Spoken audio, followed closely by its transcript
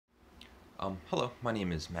Hello, my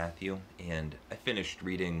name is Matthew, and I finished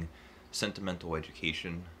reading Sentimental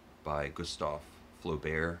Education by Gustave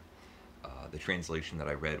Flaubert. The translation that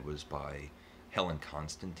I read was by Helen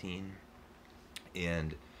Constantine,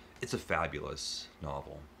 and it's a fabulous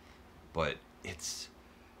novel, but it's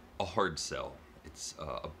a hard sell. It's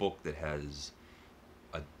a book that has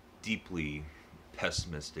a deeply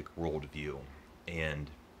pessimistic worldview, and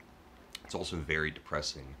it's also very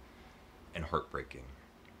depressing and heartbreaking.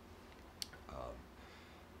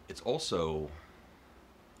 It's also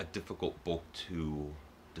a difficult book to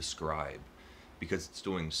describe because it's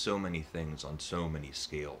doing so many things on so many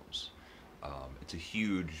scales. It's a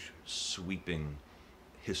huge, sweeping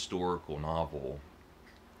historical novel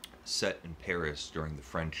set in Paris during the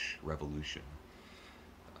French Revolution.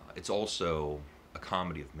 It's also a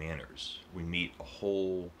comedy of manners. We meet a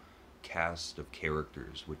whole cast of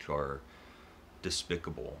characters which are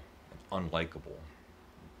despicable and unlikable.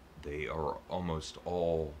 They are almost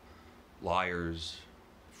all liars,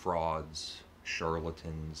 frauds,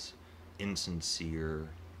 charlatans, insincere,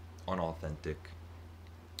 unauthentic.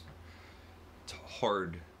 It's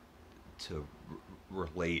hard to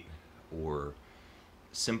relate or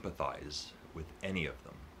sympathize with any of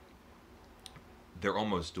them. They're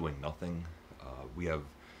almost doing nothing. We have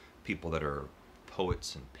people that are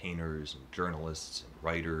poets and painters and journalists and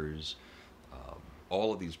writers,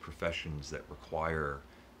 all of these professions that require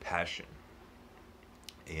passion,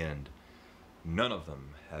 and none of them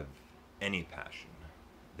have any passion.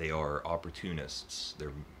 They are opportunists,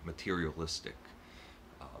 they're materialistic,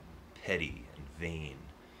 petty and vain.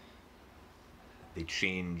 They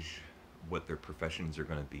change what their professions are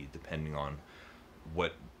going to be depending on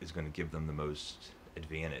what is going to give them the most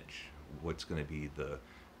advantage, what's going to be the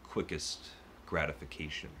quickest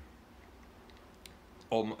gratification.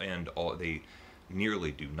 They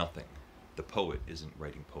nearly do nothing. The poet isn't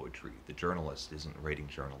writing poetry, the journalist isn't writing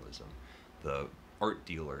journalism, the art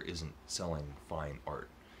dealer isn't selling fine art,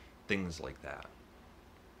 things like that.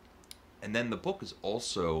 And then the book is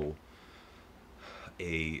also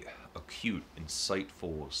a acute,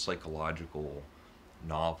 insightful, psychological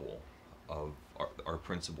novel of our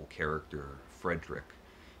principal character, Frederick,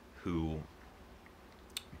 who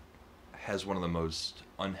has one of the most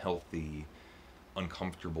unhealthy,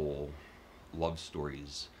 uncomfortable love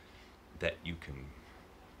stories that you can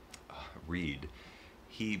read.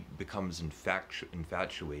 He becomes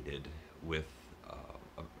infatuated with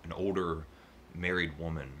an older married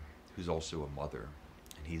woman who's also a mother,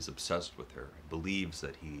 and he's obsessed with her, believes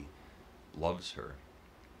that he loves her.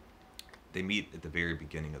 They meet at the very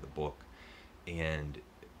beginning of the book, and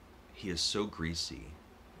he is so greasy.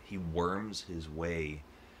 He worms his way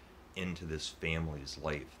into this family's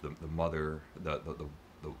life. The mother, the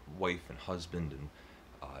wife and husband and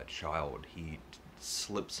child. He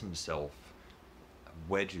slips himself,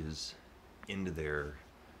 wedges into their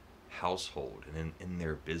household and in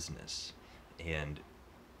their business, and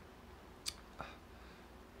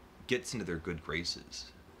gets into their good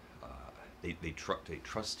graces. They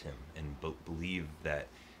trust him and believe that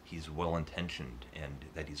he's well-intentioned and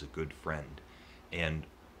that he's a good friend. And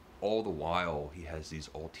all the while, he has these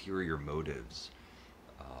ulterior motives.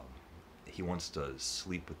 He wants to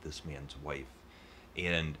sleep with this man's wife.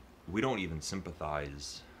 And we don't even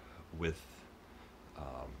sympathize with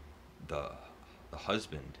the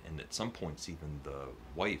husband, and at some points even the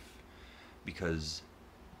wife, because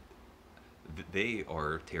they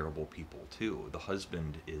are terrible people too. The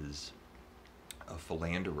husband is a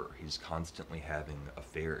philanderer. He's constantly having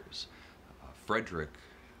affairs. Frederick,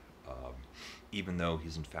 even though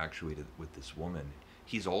he's infatuated with this woman,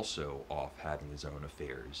 he's also off having his own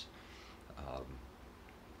affairs.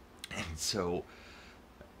 And so,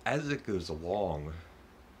 as it goes along,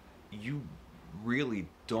 you really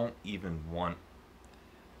don't even want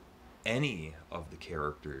any of the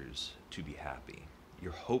characters to be happy.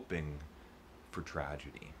 You're hoping for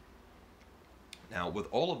tragedy. Now, with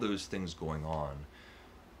all of those things going on,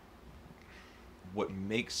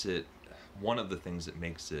 one of the things that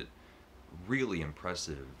makes it really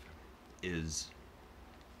impressive is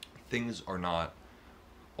things are not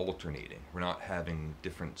alternating. We're not having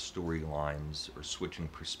different storylines or switching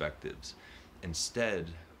perspectives. Instead,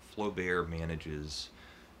 Flaubert manages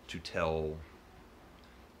to tell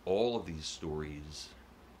all of these stories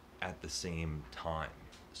at the same time.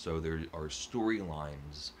 So there are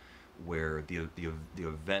storylines where the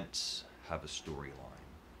events have a storyline.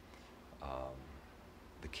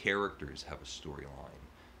 The characters have a storyline.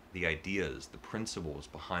 The ideas, the principles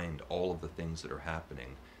behind all of the things that are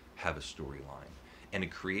happening have a storyline. And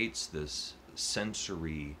it creates this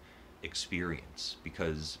sensory experience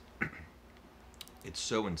because it's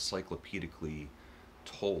so encyclopedically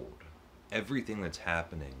told. Everything that's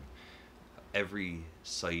happening, every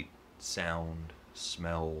sight, sound,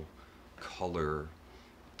 smell, color,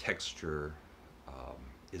 texture, um,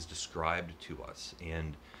 is described to us.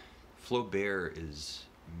 And Flaubert is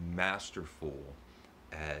masterful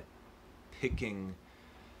at picking,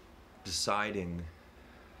 deciding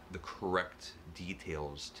the correct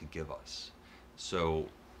details to give us. So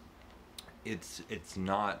it's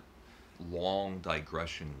not long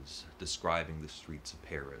digressions describing the streets of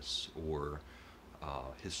Paris or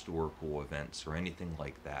historical events or anything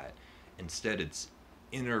like that. Instead, it's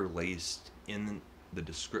interlaced in the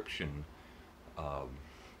description um,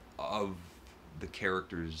 of the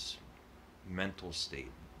character's mental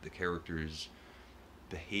state, the character's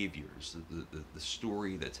behaviors, the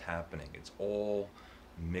story that's happening. It's all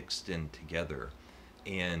mixed in together,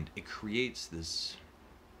 and it creates this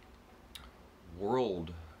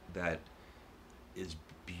world that is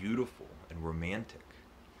beautiful and romantic.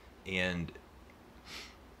 And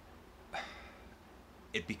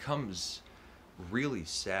it becomes really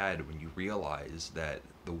sad when you realize that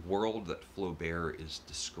the world that Flaubert is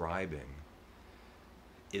describing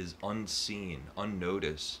is unseen,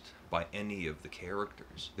 unnoticed by any of the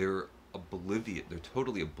characters. They're oblivious, they're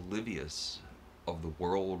totally oblivious of the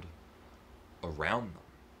world around them.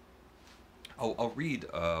 I'll read,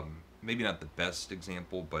 maybe not the best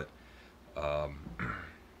example, but um,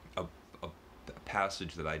 a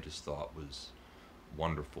passage that I just thought was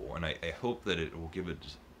wonderful, and I hope that it will give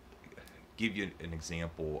you an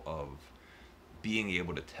example of being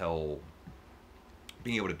able to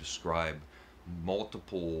describe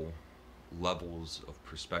multiple levels of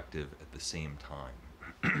perspective at the same time.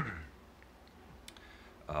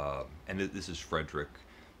 And this is Frederick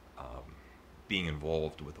being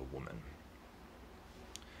involved with a woman.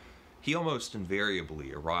 He almost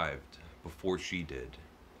invariably arrived before she did,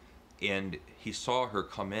 and he saw her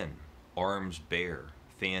come in, arms bare,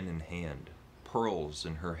 fan in hand, pearls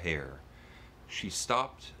in her hair. She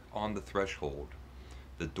stopped on the threshold.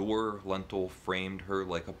 The door lintel framed her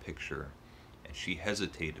like a picture, and she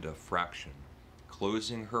hesitated a fraction,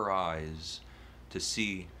 closing her eyes to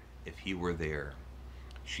see if he were there.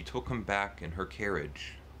 She took him back in her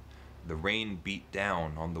carriage. The rain beat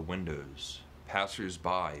down on the windows.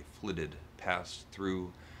 Passers-by flitted past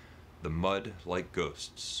through the mud like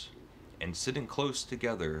ghosts, and sitting close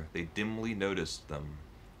together, they dimly noticed them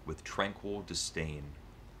with tranquil disdain.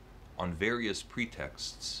 On various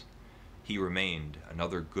pretexts, he remained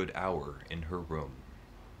another good hour in her room.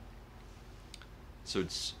 So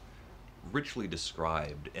it's richly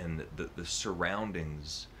described, and the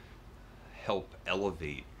surroundings help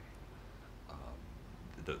elevate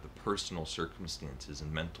the personal circumstances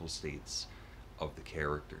and mental states of the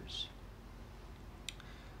characters.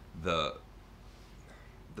 The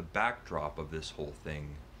backdrop of this whole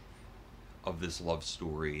thing, of this love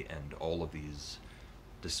story and all of these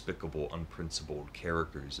despicable, unprincipled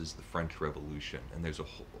characters, is the French Revolution. And there's a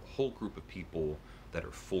whole group of people that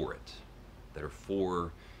are for it, that are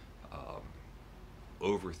for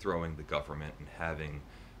overthrowing the government and having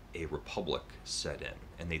a republic set in.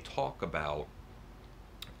 And they talk about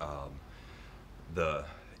the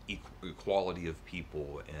equality of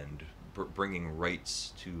people and bringing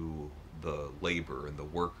rights to the labor and the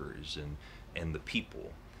workers and the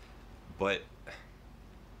people. But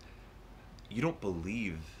you don't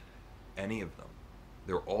believe any of them.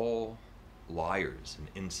 They're all liars and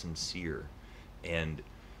insincere and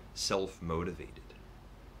self-motivated.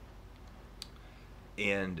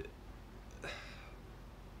 And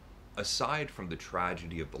aside from the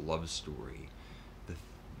tragedy of the love story,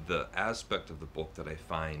 the aspect of the book that I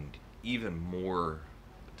find even more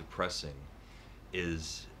depressing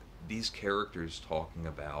is these characters talking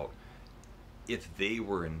about if they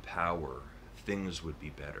were in power, things would be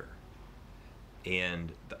better.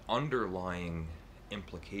 And the underlying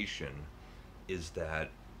implication is that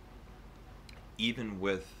even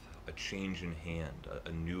with a change in hand,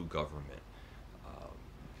 a new government,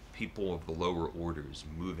 people of the lower orders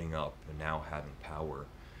moving up and now having power,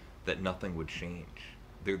 that nothing would change.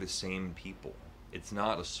 They're the same people. It's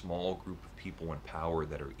not a small group of people in power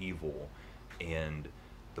that are evil, and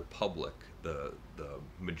the public, the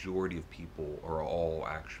majority of people are all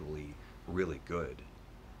actually really good.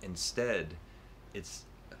 Instead,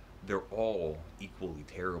 they're all equally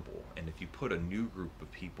terrible. And if you put a new group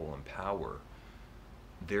of people in power,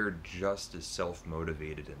 they're just as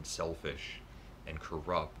self-motivated and selfish and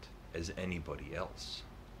corrupt as anybody else.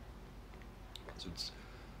 So it's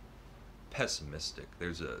pessimistic.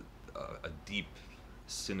 There's a deep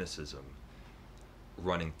cynicism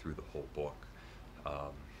running through the whole book.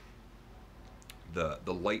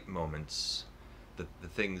 the light moments, the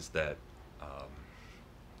things that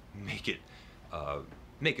make it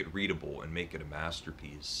make it readable and make it a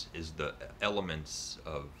masterpiece is the elements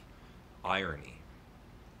of irony,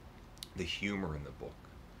 the humor in the book,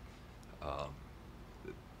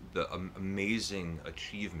 um, amazing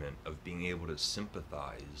achievement of being able to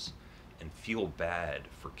sympathize and feel bad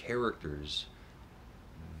for characters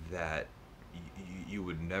that you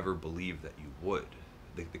would never believe that you would.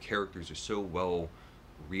 The characters are so well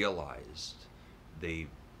realized. They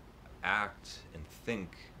act and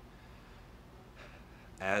think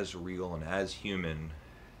as real and as human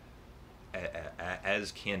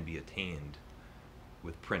as can be attained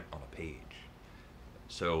with print on a page.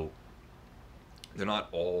 So they're not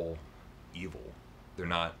all evil. They're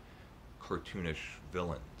not cartoonish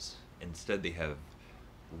villains. Instead, they have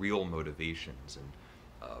real motivations and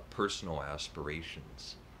personal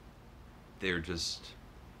aspirations. They're just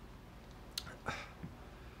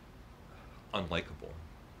unlikable.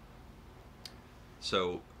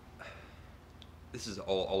 So this is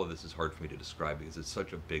all of this is hard for me to describe because it's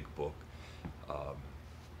such a big book.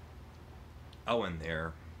 I'll end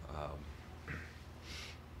there.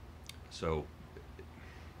 So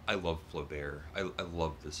I love Flaubert. I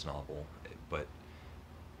love this novel, but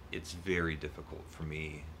it's very difficult for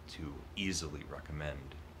me to easily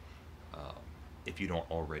recommend if you don't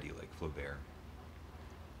already like Flaubert.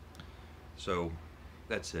 So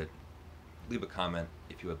that's it. Leave a comment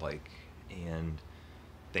if you would like, and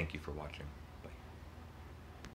thank you for watching.